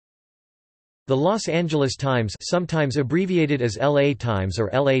The Los Angeles Times, sometimes abbreviated as LA Times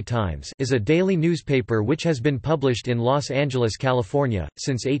or LA Times, is a daily newspaper which has been published in Los Angeles, California,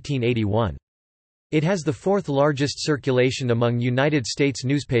 since 1881. It has the fourth largest circulation among United States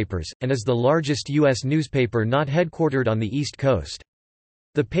newspapers, and is the largest U.S. newspaper not headquartered on the East Coast.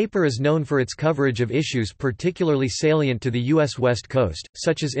 The paper is known for its coverage of issues particularly salient to the U.S. West Coast,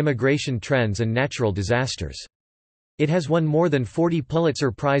 such as immigration trends and natural disasters. It has won more than 40 Pulitzer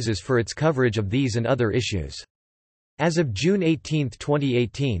Prizes for its coverage of these and other issues. As of June 18,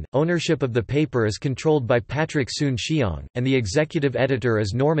 2018, ownership of the paper is controlled by Patrick Soon-Shiong, and the executive editor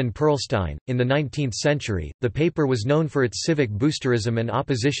is Norman Pearlstein. In the 19th century, the paper was known for its civic boosterism and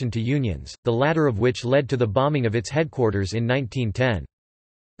opposition to unions, the latter of which led to the bombing of its headquarters in 1910.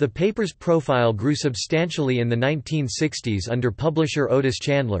 The paper's profile grew substantially in the 1960s under publisher Otis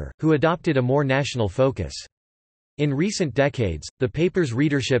Chandler, who adopted a more national focus. In recent decades, the paper's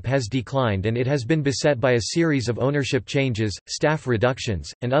readership has declined and it has been beset by a series of ownership changes, staff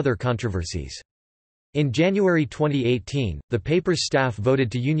reductions, and other controversies. In January 2018, the paper's staff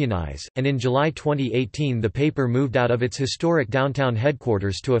voted to unionize, and in July 2018 the paper moved out of its historic downtown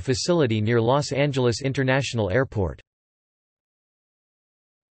headquarters to a facility near Los Angeles International Airport.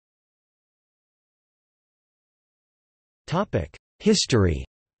 History.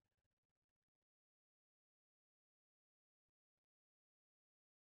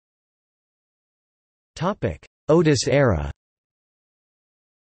 Otis era.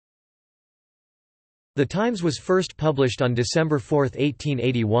 The Times was first published on December 4,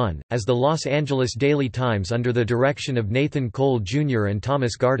 1881, as the Los Angeles Daily Times under the direction of Nathan Cole Jr. and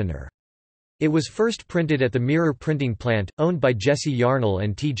Thomas Gardiner. It was first printed at the Mirror printing plant, owned by Jesse Yarnell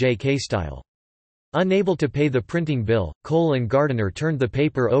and T.J. Castile. Unable to pay the printing bill, Cole and Gardiner turned the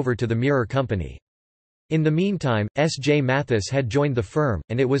paper over to the Mirror Company. In the meantime, S. J. Mathis had joined the firm,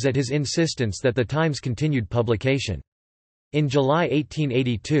 and it was at his insistence that the Times continued publication. In July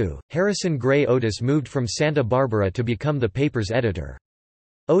 1882, Harrison Gray Otis moved from Santa Barbara to become the paper's editor.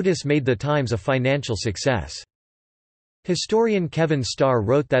 Otis made the Times a financial success. Historian Kevin Starr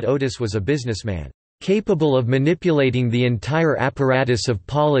wrote that Otis was a businessman, "capable of manipulating the entire apparatus of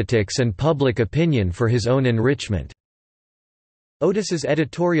politics and public opinion for his own enrichment." Otis's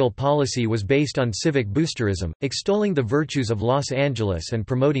editorial policy was based on civic boosterism, extolling the virtues of Los Angeles and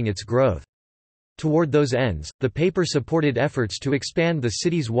promoting its growth. Toward those ends, the paper supported efforts to expand the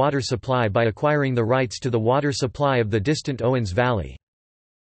city's water supply by acquiring the rights to the water supply of the distant Owens Valley.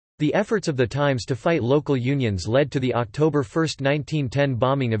 The efforts of the Times to fight local unions led to the October 1, 1910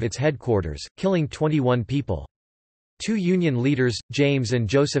 bombing of its headquarters, killing 21 people. 2 union leaders, James and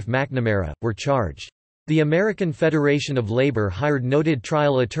Joseph McNamara, were charged. The American Federation of Labor hired noted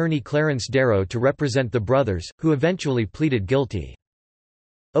trial attorney Clarence Darrow to represent the brothers, who eventually pleaded guilty.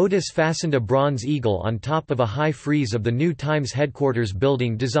 Otis fastened a bronze eagle on top of a high frieze of the new Times headquarters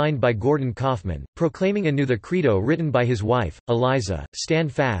building designed by Gordon Kaufman, proclaiming anew the credo written by his wife, Eliza: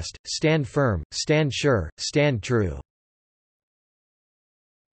 "Stand fast, stand firm, stand sure, stand true."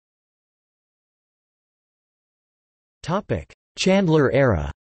 Chandler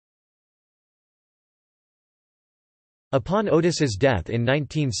era. Upon Otis's death in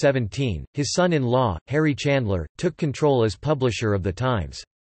 1917, his son-in-law, Harry Chandler, took control as publisher of the Times.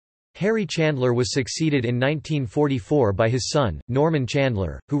 Harry Chandler was succeeded in 1944 by his son, Norman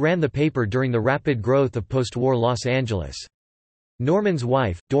Chandler, who ran the paper during the rapid growth of post-war Los Angeles. Norman's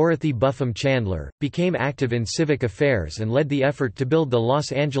wife, Dorothy Buffum Chandler, became active in civic affairs and led the effort to build the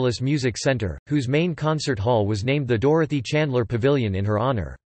Los Angeles Music Center, whose main concert hall was named the Dorothy Chandler Pavilion in her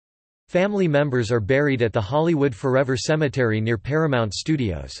honor. Family members are buried at the Hollywood Forever Cemetery near Paramount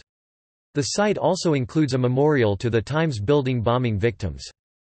Studios. The site also includes a memorial to the Times building bombing victims.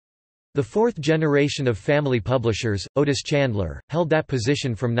 The fourth generation of family publishers, Otis Chandler, held that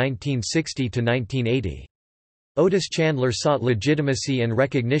position from 1960 to 1980. Otis Chandler sought legitimacy and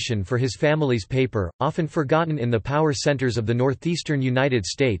recognition for his family's paper, often forgotten in the power centers of the northeastern United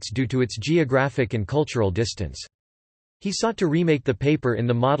States due to its geographic and cultural distance. He sought to remake the paper in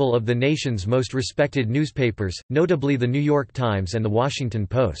the model of the nation's most respected newspapers, notably the New York Times and the Washington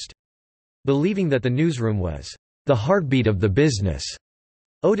Post. Believing that the newsroom was the heartbeat of the business,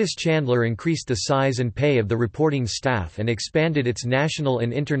 Otis Chandler increased the size and pay of the reporting staff and expanded its national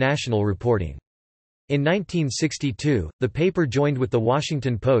and international reporting. In 1962, the paper joined with the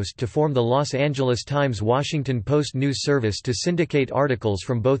Washington Post to form the Los Angeles Times Washington Post News Service to syndicate articles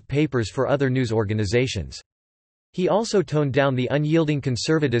from both papers for other news organizations. He also toned down the unyielding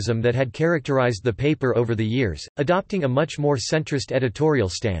conservatism that had characterized the paper over the years, adopting a much more centrist editorial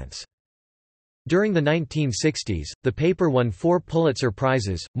stance. During the 1960s, the paper won 4 Pulitzer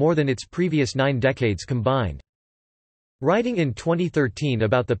Prizes, more than its previous 9 decades combined. Writing in 2013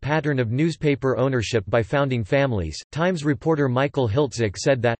 about the pattern of newspaper ownership by founding families, Times reporter Michael Hiltzik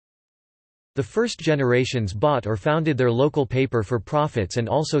said that the first generations bought or founded their local paper for profits and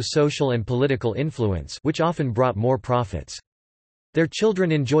also social and political influence, which often brought more profits. Their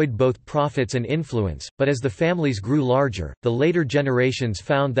children enjoyed both profits and influence, but as the families grew larger, the later generations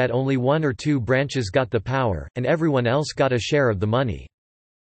found that only 1 or 2 branches got the power, and everyone else got a share of the money.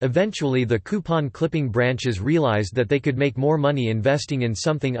 Eventually the coupon-clipping branches realized that they could make more money investing in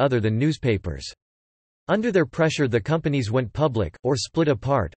something other than newspapers. Under their pressure the companies went public, or split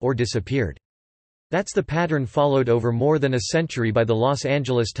apart, or disappeared. That's the pattern followed over more than a century by the Los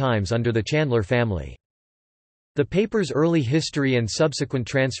Angeles Times under the Chandler family. The paper's early history and subsequent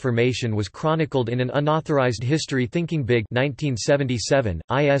transformation was chronicled in an unauthorized History Thinking Big 1977,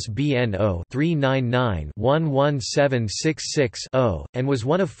 ISBN 0-399-11766-0, and was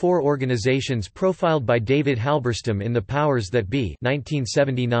one of 4 organizations profiled by David Halberstam in The Powers That Be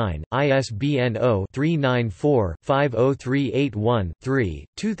 1979, ISBN 0-394-50381-3,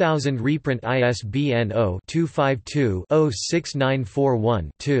 2000 reprint ISBN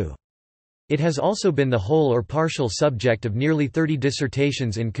 0-252-06941-2. It has also been the whole or partial subject of nearly 30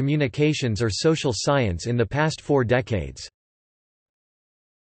 dissertations in communications or social science in the past 4 decades.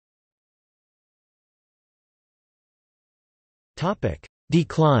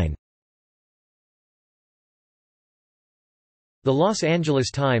 Decline. The Los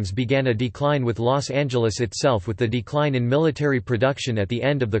Angeles Times began a decline with Los Angeles itself with the decline in military production at the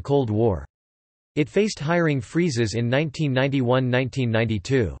end of the Cold War. It faced hiring freezes in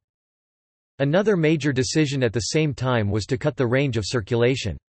 1991–1992. Another major decision at the same time was to cut the range of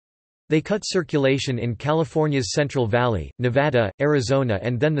circulation. They cut circulation in California's Central Valley, Nevada, Arizona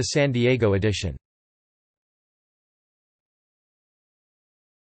and then the San Diego edition.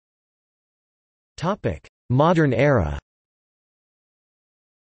 Modern era.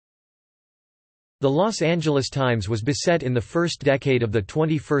 The Los Angeles Times was beset in the first decade of the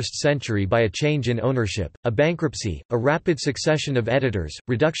 21st century by a change in ownership, a bankruptcy, a rapid succession of editors,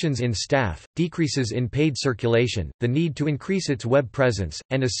 reductions in staff, decreases in paid circulation, the need to increase its web presence,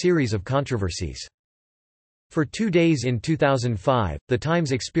 and a series of controversies. For 2 days in 2005, the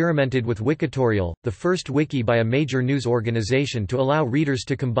Times experimented with Wikitorial, the first wiki by a major news organization to allow readers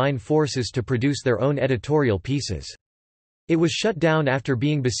to combine forces to produce their own editorial pieces. It was shut down after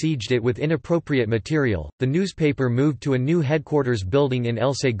being besieged with inappropriate material. The newspaper moved to a new headquarters building in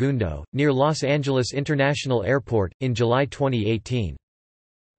El Segundo, near Los Angeles International Airport, in July 2018.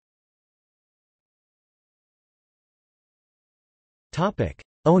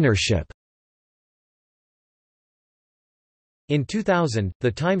 Ownership. In 2000, the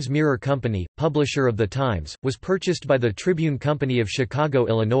Times Mirror Company, publisher of The Times, was purchased by the Tribune Company of Chicago,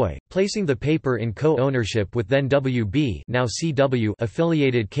 Illinois, placing the paper in co-ownership with then WB, now CW,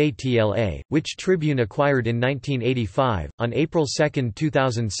 affiliated KTLA, which Tribune acquired in 1985. On April 2,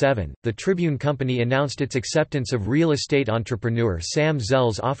 2007, the Tribune Company announced its acceptance of real estate entrepreneur Sam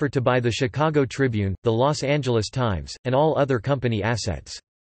Zell's offer to buy the Chicago Tribune, the Los Angeles Times, and all other company assets.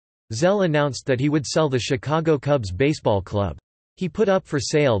 Zell announced that he would sell the Chicago Cubs baseball club. He put up for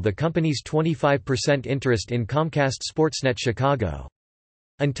sale the company's 25% interest in Comcast Sportsnet Chicago.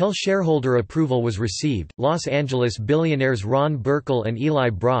 Until shareholder approval was received, Los Angeles billionaires Ron Burkle and Eli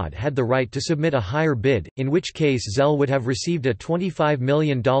Broad had the right to submit a higher bid, in which case Zell would have received a $25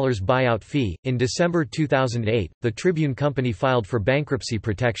 million buyout fee. In December 2008, the Tribune Company filed for bankruptcy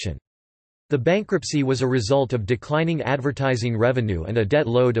protection. The bankruptcy was a result of declining advertising revenue and a debt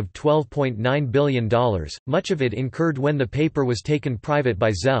load of $12.9 billion, much of it incurred when the paper was taken private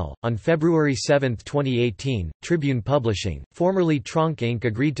by Zell. On February 7, 2018, Tribune Publishing, formerly Tronc Inc.,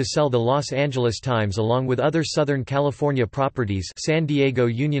 agreed to sell the Los Angeles Times along with other Southern California properties, San Diego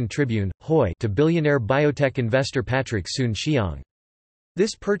Union Tribune, HOY, to billionaire biotech investor Patrick Soon-Shiong.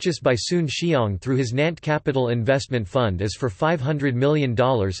 This purchase by Soon-Shiong through his Nant Capital Investment Fund is for $500 million,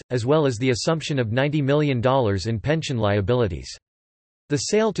 as well as the assumption of $90 million in pension liabilities. The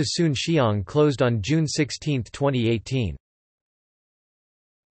sale to Soon-Shiong closed on June 16, 2018.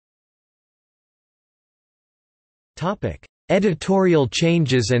 Editorial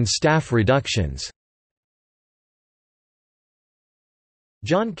changes and staff reductions.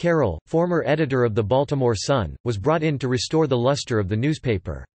 John Carroll, former editor of the Baltimore Sun, was brought in to restore the luster of the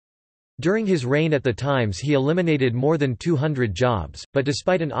newspaper. During his reign at the Times he eliminated more than 200 jobs, but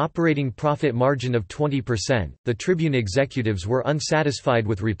despite an operating profit margin of 20%, the Tribune executives were unsatisfied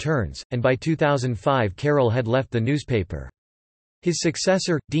with returns, and by 2005 Carroll had left the newspaper. His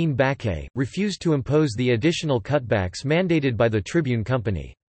successor, Dean Baquet, refused to impose the additional cutbacks mandated by the Tribune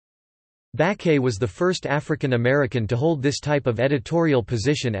Company. Baquet was the first African American to hold this type of editorial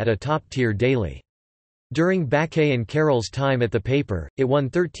position at a top-tier daily. During Baquet and Carroll's time at the paper, it won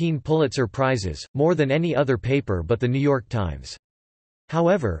 13 Pulitzer Prizes, more than any other paper but The New York Times.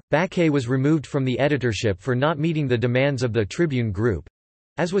 However, Baquet was removed from the editorship for not meeting the demands of the Tribune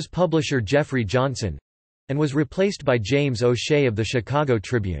Group—as was publisher Jeffrey Johnson—and was replaced by James O'Shea of the Chicago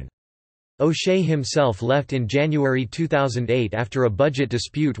Tribune. O'Shea himself left in January 2008 after a budget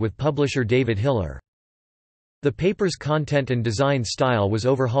dispute with publisher David Hiller. The paper's content and design style was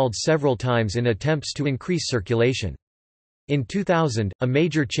overhauled several times in attempts to increase circulation. In 2000, a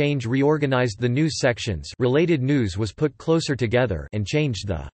major change reorganized the news sections. Related news was put closer together and changed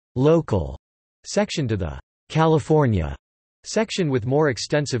the local section to the California section with more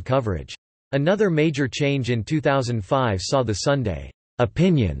extensive coverage. Another major change in 2005 saw the Sunday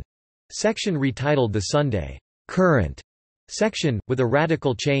opinion section retitled the Sunday Current section, with a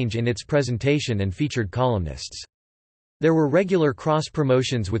radical change in its presentation and featured columnists. There were regular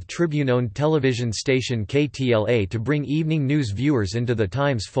cross-promotions with Tribune-owned television station KTLA to bring evening news viewers into the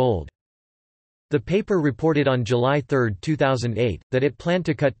Times fold. The paper reported on July 3, 2008, that it planned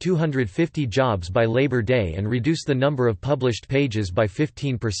to cut 250 jobs by Labor Day and reduce the number of published pages by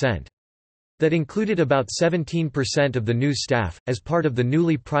 15%. That included about 17% of the news staff, as part of the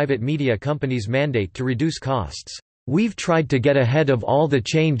newly private media company's mandate to reduce costs. "We've tried to get ahead of all the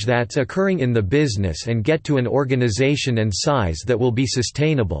change that's occurring in the business and get to an organization and size that will be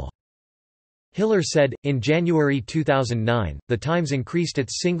sustainable," Hiller said. In January 2009, The Times increased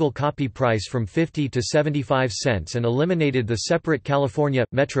its single copy price from 50 to 75 cents and eliminated the separate California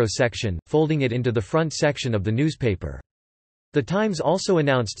Metro section, folding it into the front section of the newspaper. The Times also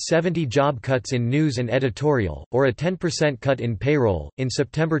announced 70 job cuts in news and editorial, or a 10% cut in payroll. In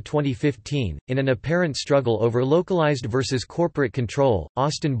September 2015, in an apparent struggle over localized versus corporate control,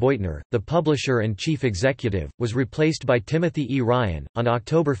 Austin Beutner, the publisher and chief executive, was replaced by Timothy E. Ryan. On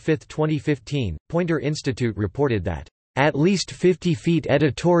October 5, 2015, Poynter Institute reported that at least 50 feet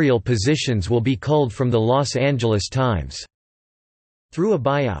editorial positions will be culled from the Los Angeles Times through a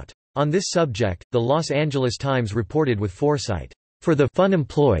buyout. On this subject, the Los Angeles Times reported with foresight, "For the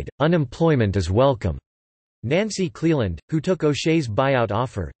unemployed, unemployment is welcome." Nancy Cleland, who took O'Shea's buyout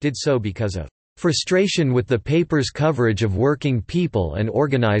offer, did so because of frustration with the paper's coverage of working people and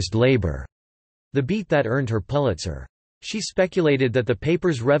organized labor, the beat that earned her Pulitzer. She speculated that the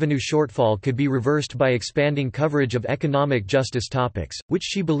paper's revenue shortfall could be reversed by expanding coverage of economic justice topics, which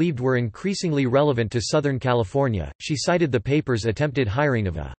she believed were increasingly relevant to Southern California. She cited the paper's attempted hiring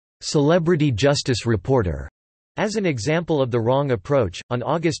of a celebrity justice reporter as an example of the wrong approach. On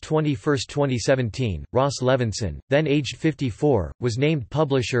August 21, 2017, Ross Levinson, then aged 54, was named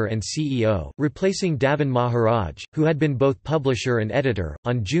publisher and CEO, replacing Davin Maharaj, who had been both publisher and editor.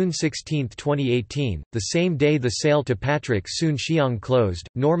 On June 16, 2018, the same day the sale to Patrick Soon-Shiong closed,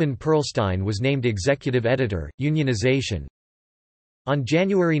 Norman Pearlstein was named executive editor. Unionization. On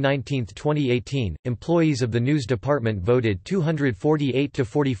January 19, 2018, employees of the news department voted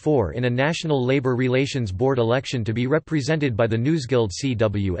 248-44 in a National Labor Relations Board election to be represented by the Newsguild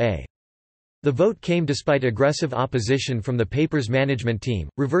CWA. The vote came despite aggressive opposition from the paper's management team,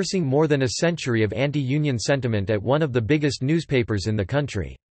 reversing more than a century of anti-union sentiment at one of the biggest newspapers in the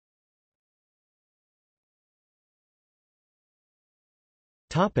country.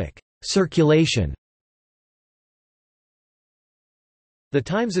 Circulation. The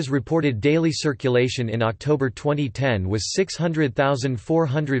Times's reported daily circulation in October 2010 was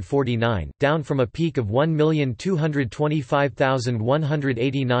 600,449, down from a peak of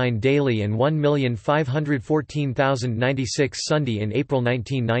 1,225,189 daily and 1,514,096 Sunday in April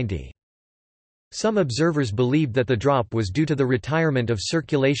 1990. Some observers believed that the drop was due to the retirement of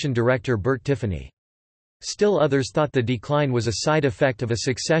circulation director Bert Tiffany. Still others thought the decline was a side effect of a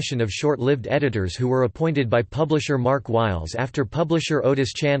succession of short-lived editors who were appointed by publisher Mark Wiles after publisher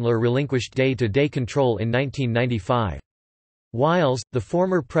Otis Chandler relinquished day-to-day control in 1995. Wiles, the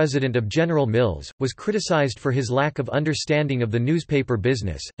former president of General Mills, was criticized for his lack of understanding of the newspaper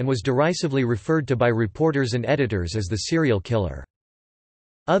business, and was derisively referred to by reporters and editors as the serial killer.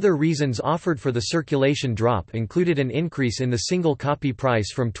 Other reasons offered for the circulation drop included an increase in the single copy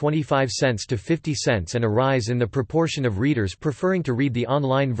price from 25 cents to 50 cents and a rise in the proportion of readers preferring to read the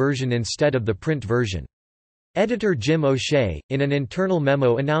online version instead of the print version. Editor Jim O'Shea, in an internal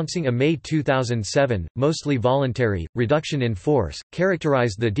memo announcing a May 2007, mostly voluntary, reduction in force,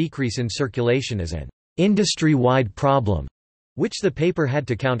 characterized the decrease in circulation as an industry-wide problem, which the paper had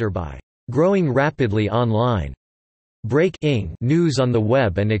to counter by growing rapidly online. break news on the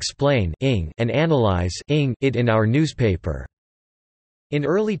web and explain and analyze it in our newspaper." In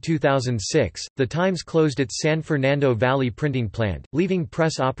early 2006, The Times closed its San Fernando Valley printing plant, leaving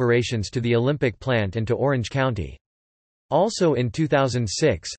press operations to the Olympic plant and to Orange County. Also in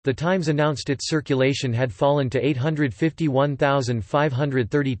 2006, The Times announced its circulation had fallen to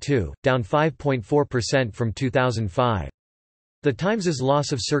 851,532, down 5.4% from 2005. The Times's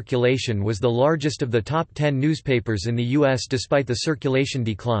loss of circulation was the largest of the top 10 newspapers in the U.S. Despite the circulation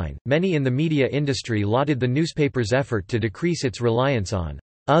decline, many in the media industry lauded the newspaper's effort to decrease its reliance on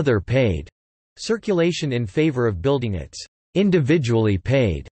other paid circulation in favor of building its individually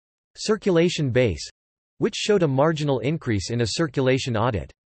paid circulation base, which showed a marginal increase in a circulation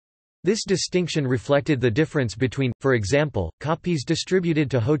audit. This distinction reflected the difference between, for example, copies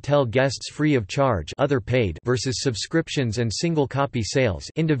distributed to hotel guests free of charge, other paid, versus subscriptions and single copy sales,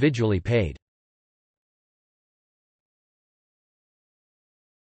 individually paid.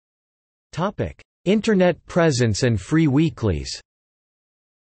 Topic: Internet presence and free weeklies.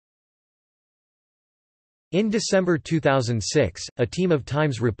 In December 2006, a team of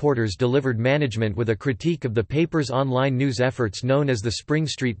Times reporters delivered management with a critique of the paper's online news efforts known as the Spring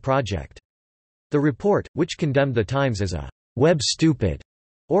Street Project. The report, which condemned the Times as a web-stupid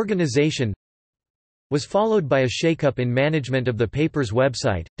organization, was followed by a shakeup in management of the paper's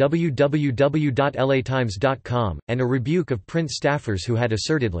website, www.latimes.com, and a rebuke of print staffers who had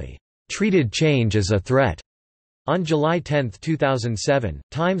assertedly treated change as a threat. On July 10, 2007,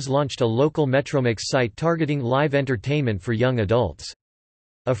 Times launched a local Metromix site targeting live entertainment for young adults.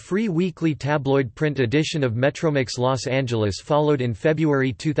 A free weekly tabloid print edition of Metromix Los Angeles followed in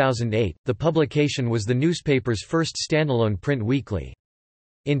February 2008. The publication was the newspaper's first standalone print weekly.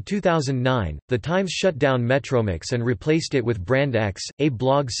 In 2009, the Times shut down Metromix and replaced it with Brand X, a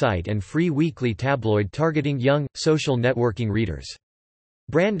blog site and free weekly tabloid targeting young, social networking readers.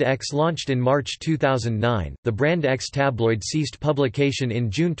 Brand X launched in March 2009. The Brand X tabloid ceased publication in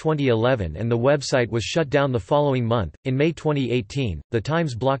June 2011 and the website was shut down the following month. In May 2018, The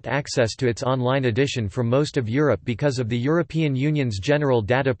Times blocked access to its online edition from most of Europe because of the European Union's General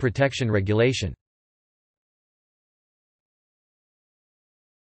Data Protection Regulation.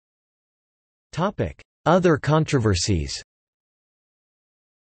 Topic: Other controversies.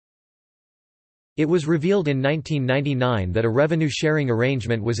 It was revealed in 1999 that a revenue-sharing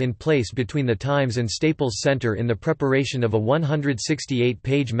arrangement was in place between the Times and Staples Center in the preparation of a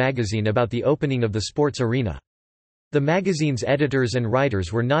 168-page magazine about the opening of the sports arena. The magazine's editors and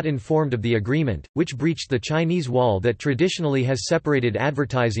writers were not informed of the agreement, which breached the Chinese wall that traditionally has separated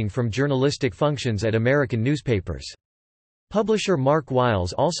advertising from journalistic functions at American newspapers. Publisher Mark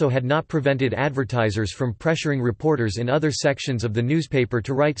Wiles also had not prevented advertisers from pressuring reporters in other sections of the newspaper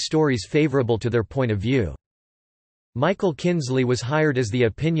to write stories favorable to their point of view. Michael Kinsley was hired as the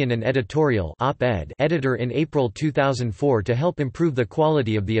opinion and editorial op-ed editor in April 2004 to help improve the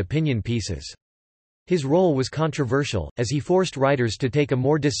quality of the opinion pieces. His role was controversial, as he forced writers to take a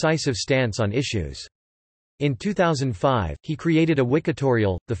more decisive stance on issues. In 2005, he created a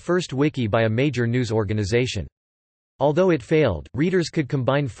Wikitorial, the first wiki by a major news organization. Although it failed, readers could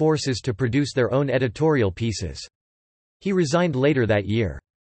combine forces to produce their own editorial pieces. He resigned later that year.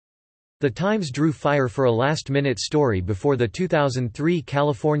 The Times drew fire for a last-minute story before the 2003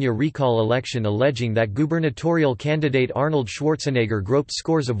 California recall election alleging that gubernatorial candidate Arnold Schwarzenegger groped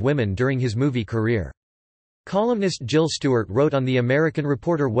scores of women during his movie career. Columnist Jill Stewart wrote on the American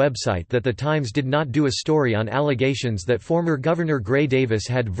Reporter website that the Times did not do a story on allegations that former Governor Gray Davis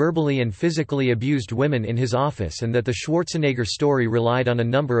had verbally and physically abused women in his office and that the Schwarzenegger story relied on a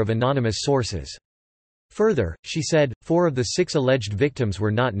number of anonymous sources. Further, she said, 4 of the 6 alleged victims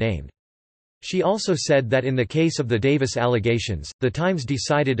were not named. She also said that in the case of the Davis allegations, the Times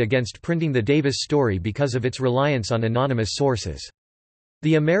decided against printing the Davis story because of its reliance on anonymous sources.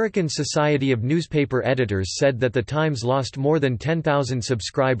 The American Society of Newspaper Editors said that the Times lost more than 10,000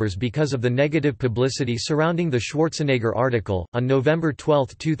 subscribers because of the negative publicity surrounding the Schwarzenegger article. On November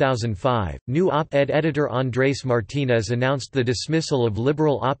 12, 2005, new op-ed editor Andrés Martínez announced the dismissal of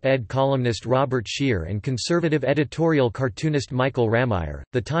liberal op-ed columnist Robert Scheer and conservative editorial cartoonist Michael Ramire.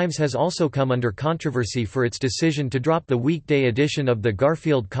 The Times has also come under controversy for its decision to drop the weekday edition of the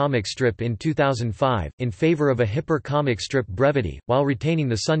Garfield comic strip in 2005, in favor of a hipper comic strip Brevity, while retaining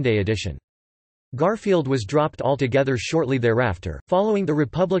the Sunday edition. Garfield was dropped altogether shortly thereafter, following the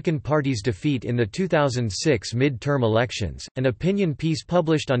Republican Party's defeat in the 2006 midterm elections. An opinion piece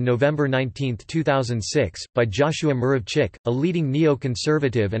published on November 19, 2006, by Joshua Muravchik, a leading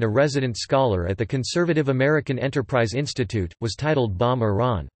neoconservative and a resident scholar at the Conservative American Enterprise Institute, was titled Bomb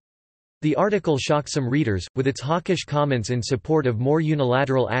Iran. The article shocked some readers, with its hawkish comments in support of more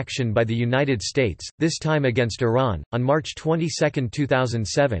unilateral action by the United States, this time against Iran. On March 22,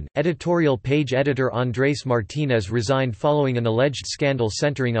 2007, editorial page editor Andrés Martínez resigned following an alleged scandal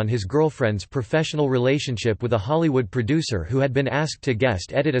centering on his girlfriend's professional relationship with a Hollywood producer who had been asked to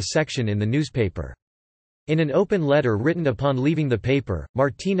guest edit a section in the newspaper. In an open letter written upon leaving the paper,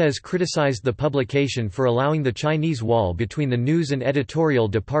 Martínez criticized the publication for allowing the Chinese wall between the news and editorial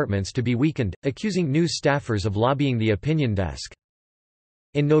departments to be weakened, accusing news staffers of lobbying the opinion desk.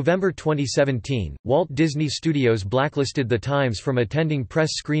 In November 2017, Walt Disney Studios blacklisted The Times from attending press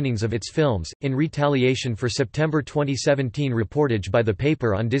screenings of its films, in retaliation for September 2017 reportage by the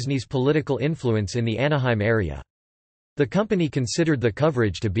paper on Disney's political influence in the Anaheim area. The company considered the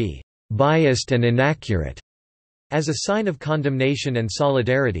coverage to be biased and inaccurate. As a sign of condemnation and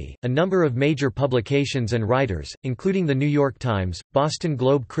solidarity, a number of major publications and writers, including The New York Times, Boston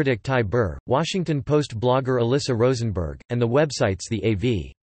Globe critic Ty Burr, Washington Post blogger Alyssa Rosenberg, and the websites The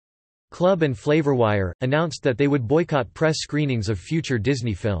AV Club and Flavorwire, announced that they would boycott press screenings of future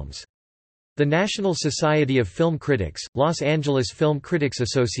Disney films. The National Society of Film Critics, Los Angeles Film Critics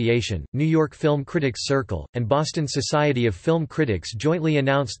Association, New York Film Critics Circle, and Boston Society of Film Critics jointly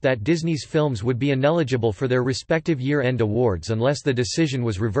announced that Disney's films would be ineligible for their respective year-end awards unless the decision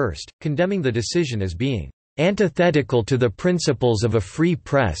was reversed, condemning the decision as being antithetical to the principles of a free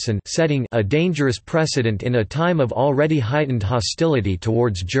press and setting a dangerous precedent in a time of already heightened hostility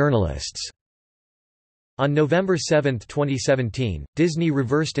towards journalists. On November 7, 2017, Disney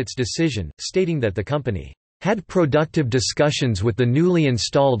reversed its decision, stating that the company had productive discussions with the newly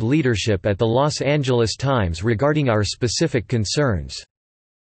installed leadership at the Los Angeles Times regarding our specific concerns.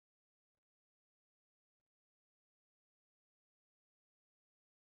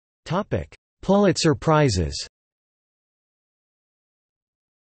 Pulitzer Prizes.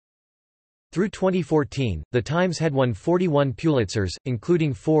 Through 2014, The Times had won 41 Pulitzers,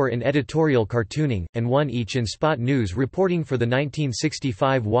 including 4 in editorial cartooning, and 1 each in spot news reporting for the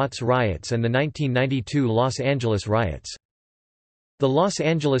 1965 Watts riots and the 1992 Los Angeles riots. The Los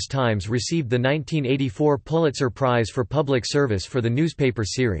Angeles Times received the 1984 Pulitzer Prize for Public Service for the newspaper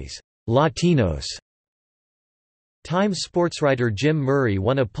series, Latinos. Times sportswriter Jim Murray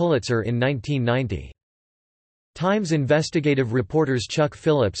won a Pulitzer in 1990. Times investigative reporters Chuck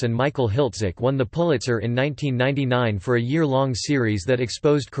Phillips and Michael Hiltzik won the Pulitzer in 1999 for a year-long series that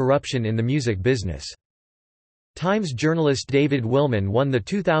exposed corruption in the music business. Times journalist David Willman won the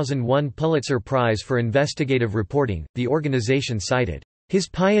 2001 Pulitzer Prize for investigative reporting. The organization cited his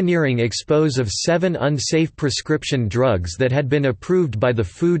pioneering expose of 7 unsafe prescription drugs that had been approved by the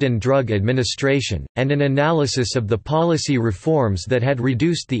Food and Drug Administration, and an analysis of the policy reforms that had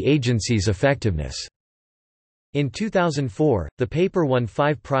reduced the agency's effectiveness. In 2004, the paper won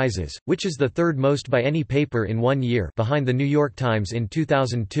 5 prizes, which is the third most by any paper in one year, behind The New York Times in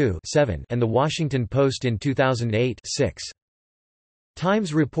 2002 7 and The Washington Post in 2008 6.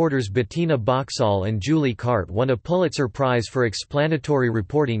 Times reporters Bettina Boxall and Julie Cart won a Pulitzer Prize for explanatory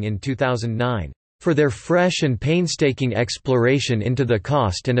reporting in 2009, for their fresh and painstaking exploration into the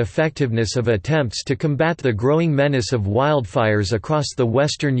cost and effectiveness of attempts to combat the growing menace of wildfires across the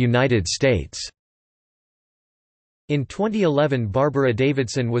western United States. In 2011, Barbara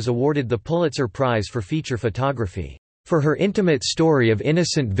Davidson was awarded the Pulitzer Prize for feature photography, for her intimate story of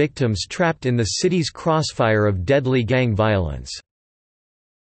innocent victims trapped in the city's crossfire of deadly gang violence.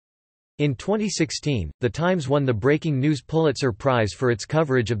 In 2016, The Times won the Breaking News Pulitzer Prize for its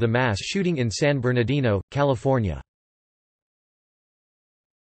coverage of the mass shooting in San Bernardino, California.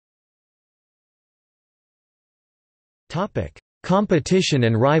 Competition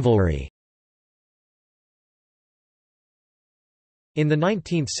and rivalry. In the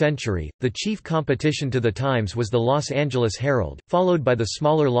 19th century, the chief competition to The Times was the Los Angeles Herald, followed by the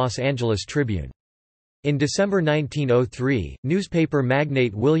smaller Los Angeles Tribune. In December 1903, newspaper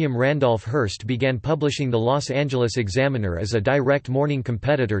magnate William Randolph Hearst began publishing the Los Angeles Examiner as a direct morning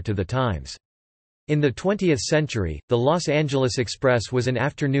competitor to The Times. In the 20th century, the Los Angeles Express was an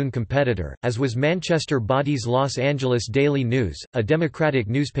afternoon competitor, as was Manchester Body's Los Angeles Daily News, a Democratic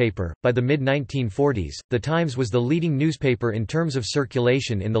newspaper. By the mid-1940s, The Times was the leading newspaper in terms of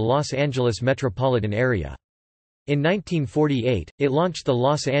circulation in the Los Angeles metropolitan area. In 1948, it launched the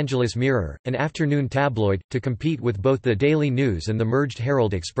Los Angeles Mirror, an afternoon tabloid, to compete with both the Daily News and the merged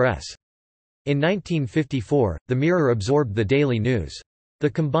Herald Express. In 1954, the Mirror absorbed the Daily News. The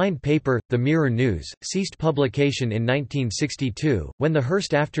combined paper, the Mirror News, ceased publication in 1962, when the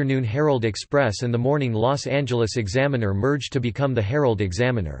Hearst Afternoon Herald Express and the morning Los Angeles Examiner merged to become the Herald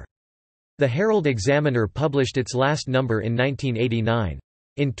Examiner. The Herald Examiner published its last number in 1989.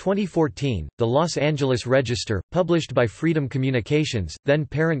 In 2014, the Los Angeles Register, published by Freedom Communications, then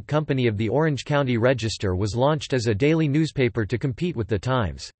parent company of the Orange County Register, was launched as a daily newspaper to compete with the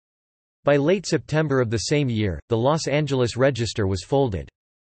Times. By late September of the same year, the Los Angeles Register was folded.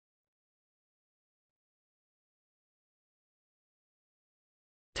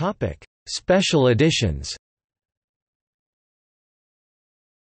 Special editions.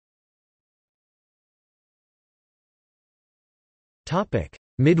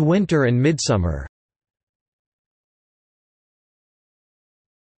 Midwinter and Midsummer.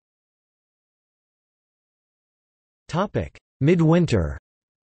 Midwinter.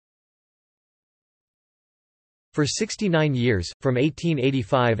 For 69 years, from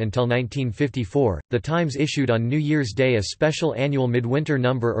 1885 until 1954, the Times issued on New Year's Day a special annual midwinter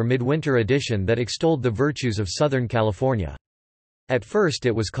number or midwinter edition that extolled the virtues of Southern California. At first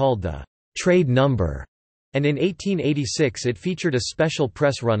it was called the trade number, and in 1886 it featured a special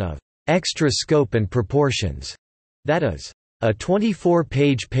press run of extra scope and proportions, that is, a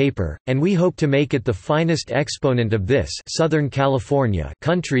 24-page paper, and we hope to make it the finest exponent of this Southern California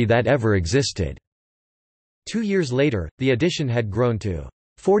country that ever existed. 2 years later, the edition had grown to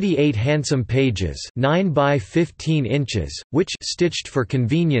 48 handsome pages, 9 by 15 inches, which, stitched for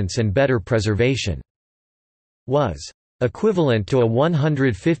convenience and better preservation, was equivalent to a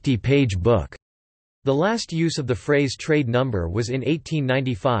 150-page book. The last use of the phrase trade number was in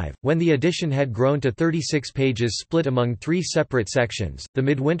 1895, when the edition had grown to 36 pages split among 3 separate sections. The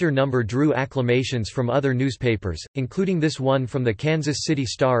midwinter number drew acclamations from other newspapers, including this one from the Kansas City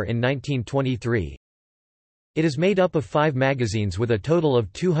Star in 1923. It is made up of 5 magazines with a total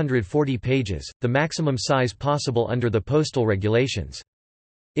of 240 pages, the maximum size possible under the postal regulations.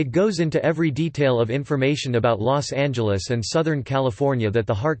 It goes into every detail of information about Los Angeles and Southern California that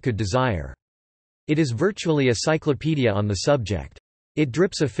the heart could desire. It is virtually a cyclopedia on the subject. It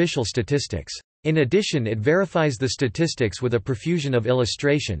drips official statistics. In addition, it verifies the statistics with a profusion of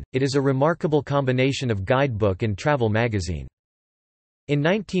illustration. It is a remarkable combination of guidebook and travel magazine. In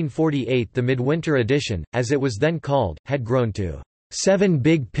 1948, the Midwinter edition, as it was then called, had grown to 7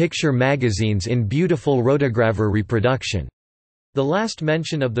 big picture magazines in beautiful rotograver reproduction. The last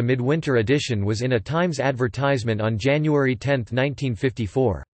mention of the Midwinter edition was in a Times advertisement on January 10,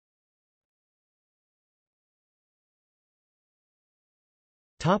 1954.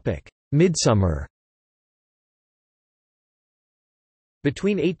 Midsummer.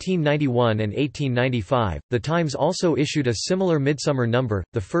 Between 1891 and 1895, the Times also issued a similar midsummer number,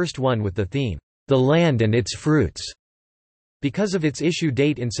 the first one with the theme, "The Land and Its Fruits." Because of its issue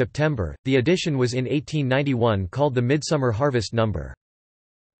date in September, the edition was in 1891 called the Midsummer Harvest number.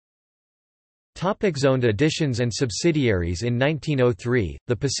 Zoned editions and subsidiaries. In 1903,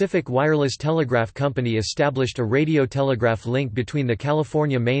 the Pacific Wireless Telegraph Company established a radio telegraph link between the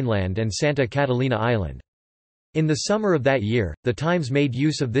California mainland and Santa Catalina Island. In the summer of that year, the Times made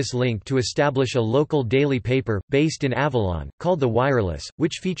use of this link to establish a local daily paper, based in Avalon, called The Wireless,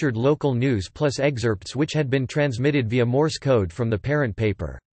 which featured local news plus excerpts which had been transmitted via Morse code from the parent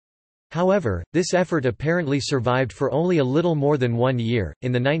paper. However, this effort apparently survived for only a little more than 1 year.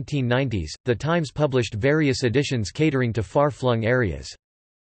 In the 1990s, the Times published various editions catering to far-flung areas.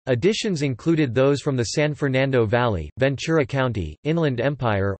 Editions included those from the San Fernando Valley, Ventura County, Inland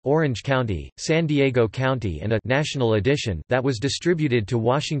Empire, Orange County, San Diego County, and a national edition that was distributed to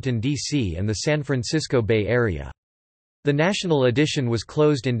Washington, D.C. and the San Francisco Bay Area. The national edition was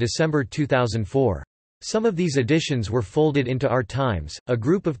closed in December 2004. Some of these editions were folded into Our Times, a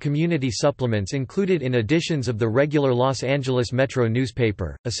group of community supplements included in editions of the regular Los Angeles Metro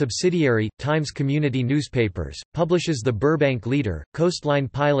newspaper. A subsidiary, Times Community Newspapers, publishes the Burbank Leader, Coastline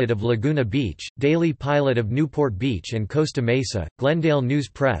Pilot of Laguna Beach, Daily Pilot of Newport Beach and Costa Mesa, Glendale News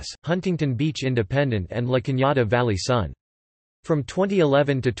Press, Huntington Beach Independent and La Cañada Valley Sun. From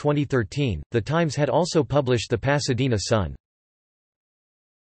 2011 to 2013, the Times had also published the Pasadena Sun.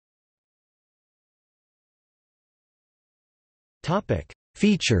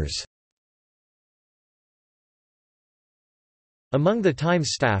 Features. Among the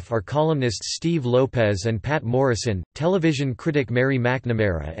Times staff are columnists Steve Lopez and Pat Morrison, television critic Mary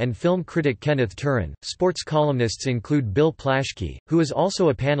McNamara and film critic Kenneth Turin. Sports columnists include Bill Plaschke, who is also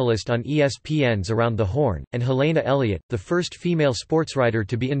a panelist on ESPN's Around the Horn, and Helena Elliott, the first female sportswriter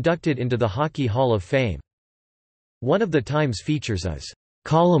to be inducted into the Hockey Hall of Fame. One of the Times features is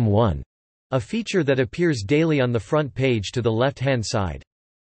Column 1, a feature that appears daily on the front page to the left-hand side.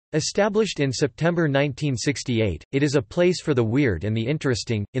 Established in September 1968, it is a place for the weird and the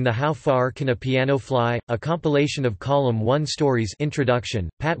interesting. In the How Far Can a Piano Fly?, a compilation of Column 1 stories. Introduction,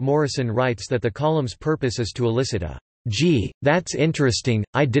 Pat Morrison writes that the column's purpose is to elicit a "Gee, that's interesting,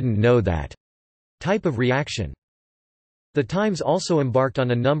 I didn't know that" type of reaction. The Times also embarked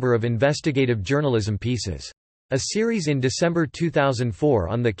on a number of investigative journalism pieces. A series in December 2004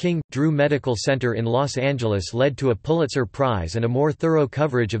 on the King Drew Medical Center in Los Angeles led to a Pulitzer Prize and a more thorough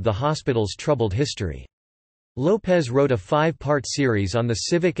coverage of the hospital's troubled history. Lopez wrote a 5-part series on the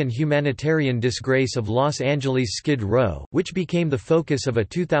civic and humanitarian disgrace of Los Angeles' Skid Row, which became the focus of a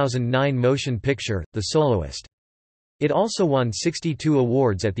 2009 motion picture, The Soloist. It also won 62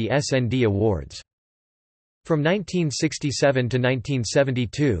 awards at the SND Awards. From 1967 to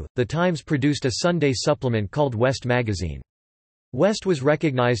 1972, The Times produced a Sunday supplement called West Magazine. West was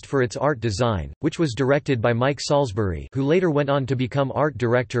recognized for its art design, which was directed by Mike Salisbury, who later went on to become art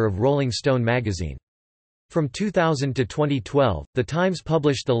director of Rolling Stone magazine. From 2000 to 2012, The Times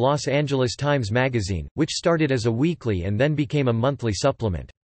published the Los Angeles Times Magazine, which started as a weekly and then became a monthly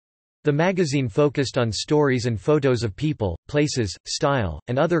supplement. The magazine focused on stories and photos of people, places, style,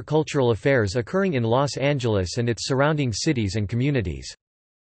 and other cultural affairs occurring in Los Angeles and its surrounding cities and communities.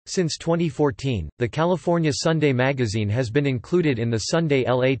 Since 2014, the California Sunday magazine has been included in the Sunday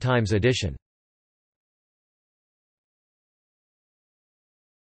LA Times edition.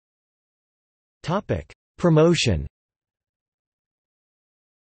 Promotion.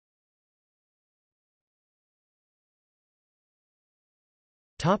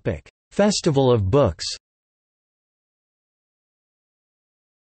 Festival of Books.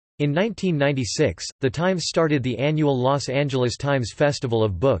 In 1996, The Times started the annual Los Angeles Times Festival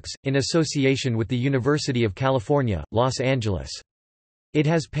of Books, in association with the University of California, Los Angeles. It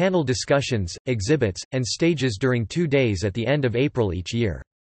has panel discussions, exhibits, and stages during 2 days at the end of April each year.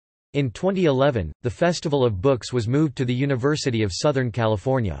 In 2011, the Festival of Books was moved to the University of Southern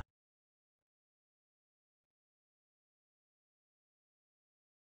California.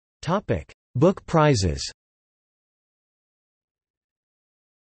 Book prizes.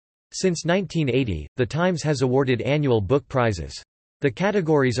 Since 1980, The Times has awarded annual book prizes. The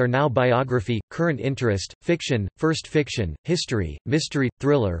categories are now biography, current interest, fiction, first fiction, history, mystery,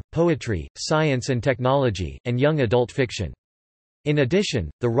 thriller, poetry, science and technology, and young adult fiction. In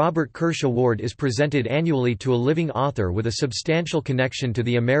addition, the Robert Kirsch Award is presented annually to a living author with a substantial connection to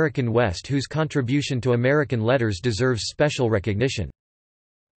the American West whose contribution to American letters deserves special recognition.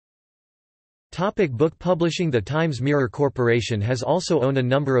 Book publishing. The Times Mirror Corporation has also owned a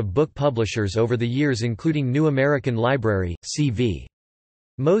number of book publishers over the years, including New American Library, C.V.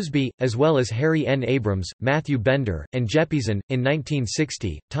 Mosby, as well as Harry N. Abrams, Matthew Bender, and Jeppesen. In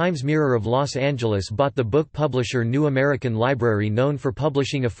 1960, Times Mirror of Los Angeles bought the book publisher New American Library, known for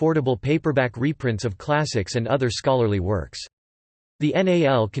publishing affordable paperback reprints of classics and other scholarly works. The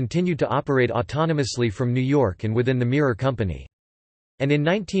NAL continued to operate autonomously from New York and within the Mirror Company. And in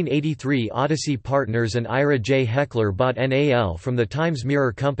 1983, Odyssey Partners and Ira J. Heckler bought NAL from the Times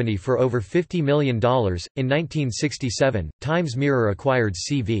Mirror Company for over $50 million. In 1967, Times Mirror acquired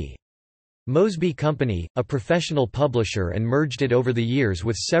C.V. Mosby Company, a professional publisher, and merged it over the years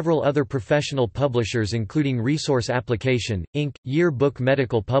with several other professional publishers including Resource Application, Inc., Year Book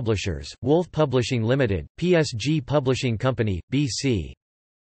Medical Publishers, Wolf Publishing Limited, PSG Publishing Company, B.C.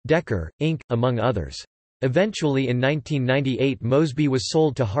 Decker, Inc., among others. Eventually in 1998 Mosby was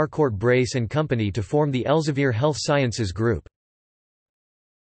sold to Harcourt Brace and Company to form the Elsevier Health Sciences Group.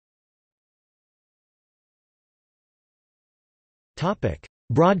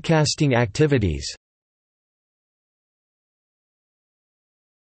 Broadcasting activities.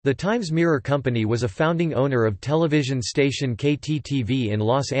 The Times Mirror Company was a founding owner of television station KTTV in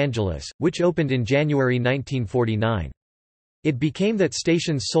Los Angeles, which opened in January 1949. It became that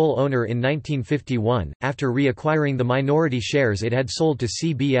station's sole owner in 1951, after reacquiring the minority shares it had sold to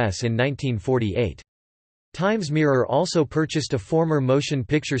CBS in 1948. Times Mirror also purchased a former motion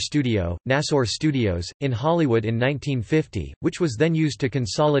picture studio, Nassau Studios, in Hollywood in 1950, which was then used to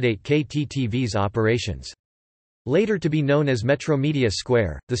consolidate KTTV's operations. Later to be known as Metromedia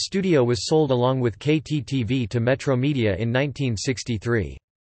Square, the studio was sold along with KTTV to Metromedia in 1963.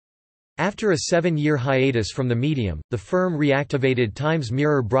 After a 7-year hiatus from the medium, the firm reactivated Times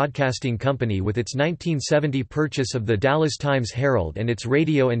Mirror Broadcasting Company with its 1970 purchase of the Dallas Times-Herald and its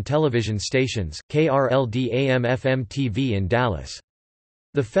radio and television stations, KRLD AM/FM TV in Dallas.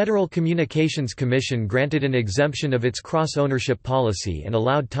 The Federal Communications Commission granted an exemption of its cross-ownership policy and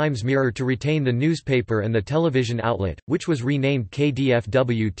allowed Times Mirror to retain the newspaper and the television outlet, which was renamed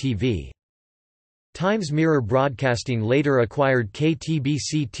KDFW-TV. Times Mirror Broadcasting later acquired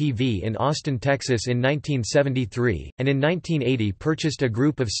KTBC-TV in Austin, Texas in 1973, and in 1980 purchased a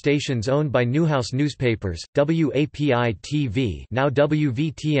group of stations owned by Newhouse Newspapers, WAPI-TV now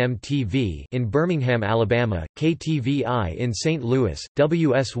WVTM-TV in Birmingham, Alabama, KTVI in St. Louis,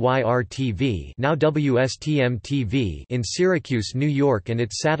 WSYR-TV now WSTM-TV in Syracuse, New York, and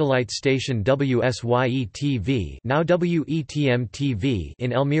its satellite station WSYE-TV now WETM-TV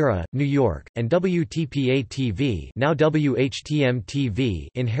in Elmira, New York, and WTPA-TV now WHTM-TV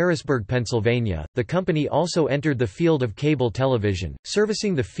in Harrisburg, Pennsylvania. The company also entered the field of cable television,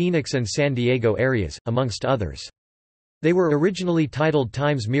 servicing the Phoenix and San Diego areas, amongst others. They were originally titled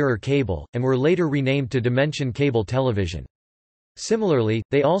Times Mirror Cable, and were later renamed to Dimension Cable Television. Similarly,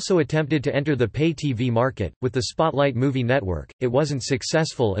 they also attempted to enter the pay TV market, with the Spotlight Movie Network. It wasn't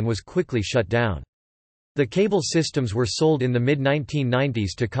successful and was quickly shut down. The cable systems were sold in the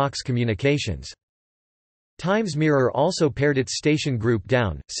mid-1990s to Cox Communications. Times Mirror also pared its station group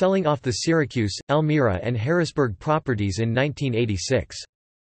down, selling off the Syracuse, Elmira and Harrisburg properties in 1986.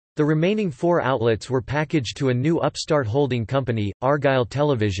 The remaining 4 outlets were packaged to a new upstart holding company, Argyle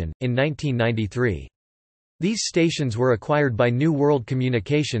Television, in 1993. These stations were acquired by New World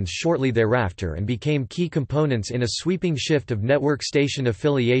Communications shortly thereafter and became key components in a sweeping shift of network station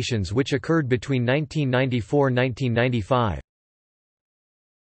affiliations which occurred between 1994–1995.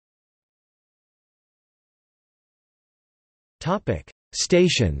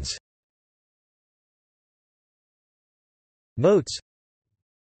 Stations. Notes: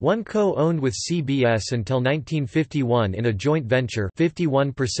 1 co-owned with CBS until 1951 in a joint venture,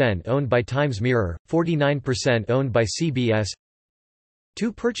 51% owned by Times Mirror, 49% owned by CBS.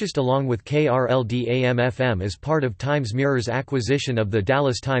 2 purchased along with KRLD-AM-FM as part of Times Mirror's acquisition of the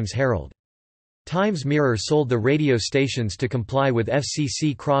Dallas Times-Herald. Times Mirror sold the radio stations to comply with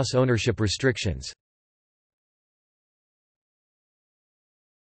FCC cross-ownership restrictions.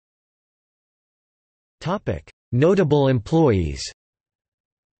 Notable employees.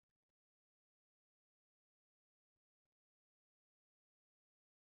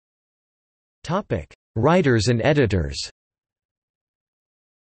 Writers and editors.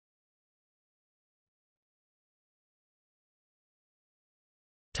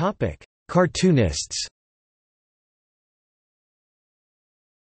 Cartoonists.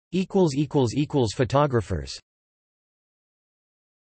 Photographers.